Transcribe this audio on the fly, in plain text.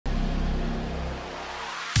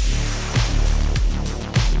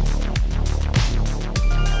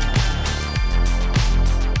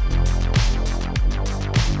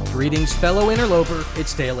Greetings, fellow interloper,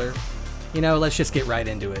 it's Taylor. You know, let's just get right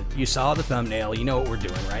into it. You saw the thumbnail, you know what we're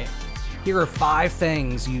doing, right? Here are 5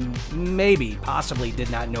 things you maybe, possibly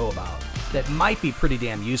did not know about that might be pretty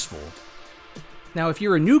damn useful. Now, if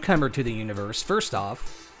you're a newcomer to the universe, first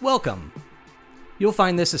off, welcome. You'll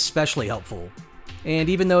find this especially helpful. And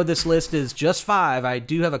even though this list is just 5, I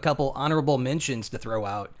do have a couple honorable mentions to throw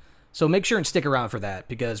out. So make sure and stick around for that,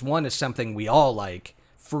 because one is something we all like: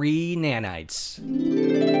 free nanites.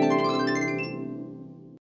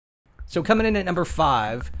 So coming in at number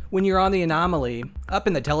 5, when you're on the anomaly, up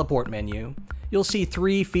in the teleport menu, you'll see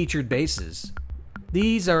 3 featured bases.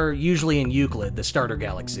 These are usually in Euclid, the starter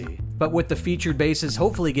galaxy, but with the featured bases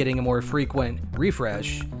hopefully getting a more frequent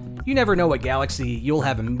refresh, you never know what galaxy you'll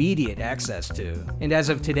have immediate access to. And as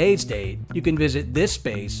of today's date, you can visit this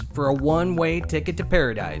base for a one-way ticket to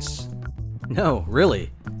paradise. No,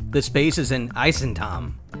 really. This base is in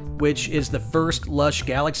Isentom, which is the first lush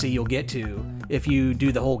galaxy you'll get to if you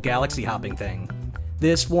do the whole galaxy hopping thing.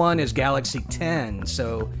 This one is Galaxy 10,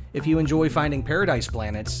 so if you enjoy finding paradise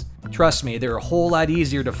planets, trust me, they're a whole lot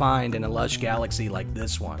easier to find in a lush galaxy like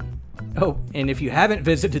this one. Oh, and if you haven't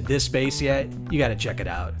visited this base yet, you gotta check it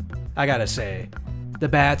out. I gotta say, the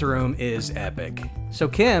bathroom is epic. So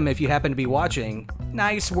Kim, if you happen to be watching,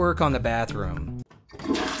 nice work on the bathroom.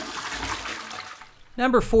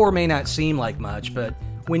 Number 4 may not seem like much, but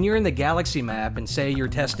when you're in the galaxy map and say you're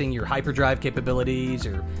testing your hyperdrive capabilities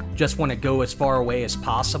or just want to go as far away as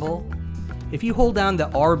possible, if you hold down the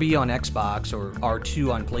RB on Xbox or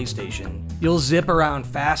R2 on PlayStation, you'll zip around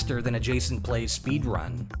faster than a Jason Plays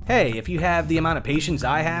speedrun. Hey, if you have the amount of patience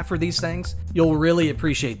I have for these things, you'll really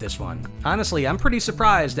appreciate this one. Honestly, I'm pretty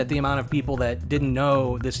surprised at the amount of people that didn't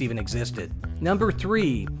know this even existed. Number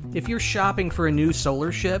 3, if you're shopping for a new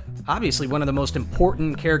solar ship, obviously one of the most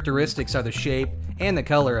important characteristics are the shape and the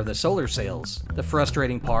color of the solar sails. The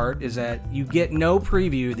frustrating part is that you get no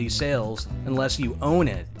preview of these sails unless you own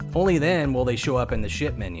it. Only then will they show up in the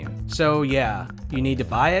ship menu. So yeah, you need to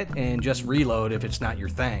buy it and just reload if it's not your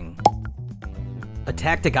thing. A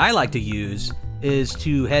tactic I like to use is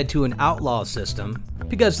to head to an outlaw system,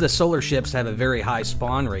 because the solar ships have a very high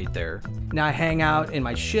spawn rate there. Now I hang out in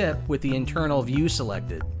my ship with the internal view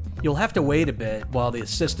selected. You'll have to wait a bit while the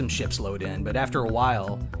system ships load in, but after a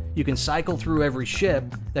while, you can cycle through every ship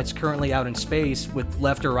that's currently out in space with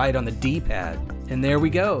left or right on the D-pad. And there we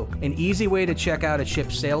go, an easy way to check out a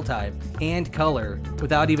ship's sail type and color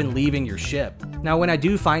without even leaving your ship. Now when I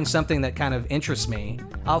do find something that kind of interests me,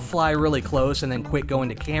 I'll fly really close and then quick go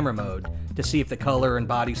into camera mode to see if the color and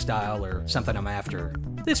body style are something I'm after.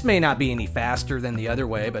 This may not be any faster than the other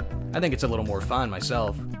way, but I think it's a little more fun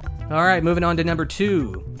myself. Alright, moving on to number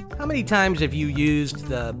 2. How many times have you used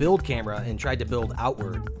the build camera and tried to build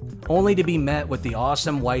outward, only to be met with the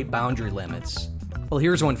awesome white boundary limits? Well,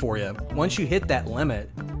 here's one for you. Once you hit that limit,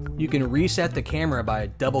 you can reset the camera by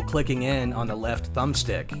double-clicking in on the left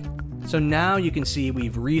thumbstick. So now you can see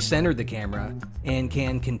we've recentered the camera and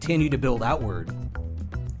can continue to build outward.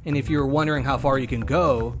 And if you're wondering how far you can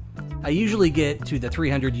go, I usually get to the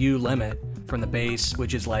 300U limit from the base,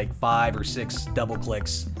 which is like 5 or 6 double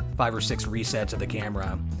clicks, 5 or 6 resets of the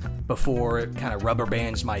camera, before it kind of rubber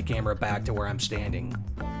bands my camera back to where I'm standing.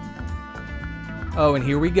 Oh, and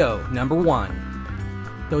here we go, number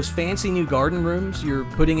 1. Those fancy new garden rooms you're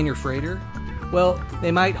putting in your freighter? Well,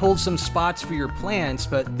 they might hold some spots for your plants,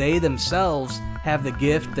 but they themselves have the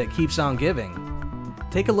gift that keeps on giving.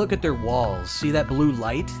 Take a look at their walls. See that blue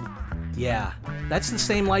light? Yeah, that's the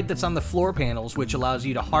same light that's on the floor panels, which allows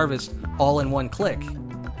you to harvest all in one click.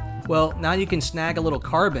 Well, now you can snag a little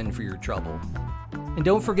carbon for your trouble. And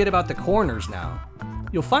don't forget about the corners now.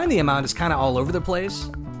 You'll find the amount is kind of all over the place.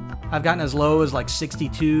 I've gotten as low as like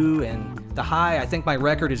 62, and the high, I think my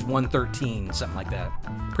record is 113, something like that.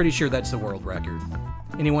 Pretty sure that's the world record.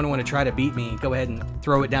 Anyone want to try to beat me, go ahead and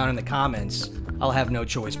throw it down in the comments. I'll have no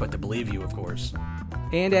choice but to believe you, of course.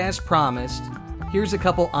 And as promised, here's a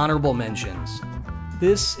couple honorable mentions.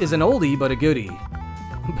 This is an oldie but a goodie.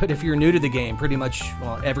 But if you're new to the game, pretty much,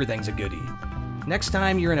 well, everything's a goodie. Next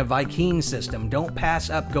time you're in a Viking system, don't pass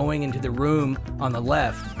up going into the room on the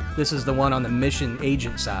left. This is the one on the mission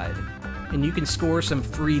agent side. And you can score some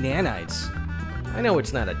free nanites. I know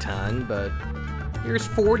it's not a ton, but here's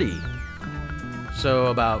 40. So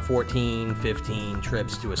about 14, 15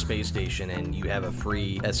 trips to a space station and you have a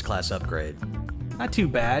free S-Class upgrade. Not too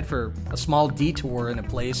bad for a small detour in a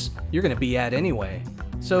place you're going to be at anyway.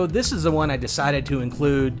 So this is the one I decided to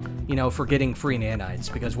include, for getting free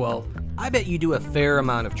nanites, because, well, I bet you do a fair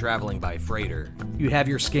amount of traveling by freighter. You have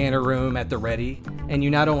your scanner room at the ready, and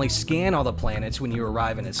you not only scan all the planets when you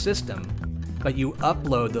arrive in a system, but you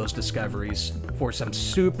upload those discoveries for some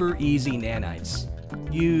super easy nanites.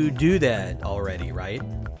 You do that already, right?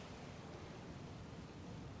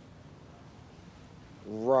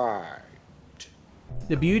 Right.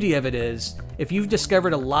 The beauty of it is, if you've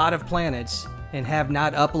discovered a lot of planets and have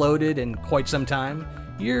not uploaded in quite some time,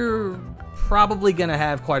 you're probably gonna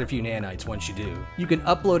have quite a few nanites once you do. You can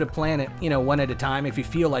upload a planet, one at a time if you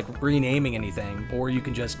feel like renaming anything, or you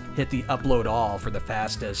can just hit the upload all for the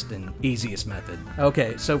fastest and easiest method.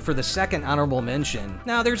 Okay, so for the second honorable mention,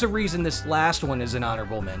 now there's a reason this last one is an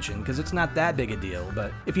honorable mention, because it's not that big a deal,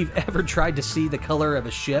 but if you've ever tried to see the color of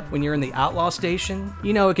a ship when you're in the outlaw station,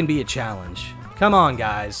 you know it can be a challenge. Come on,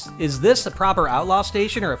 guys. Is this a proper outlaw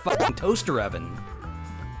station or a fucking toaster oven?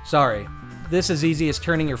 Sorry. This is easy as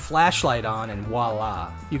turning your flashlight on and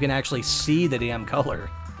voila, you can actually see the damn color.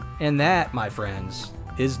 And that, my friends,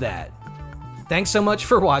 is that. Thanks so much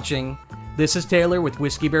for watching. This is Taylor with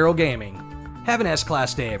Whiskey Barrel Gaming. Have an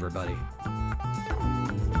S-Class day, everybody.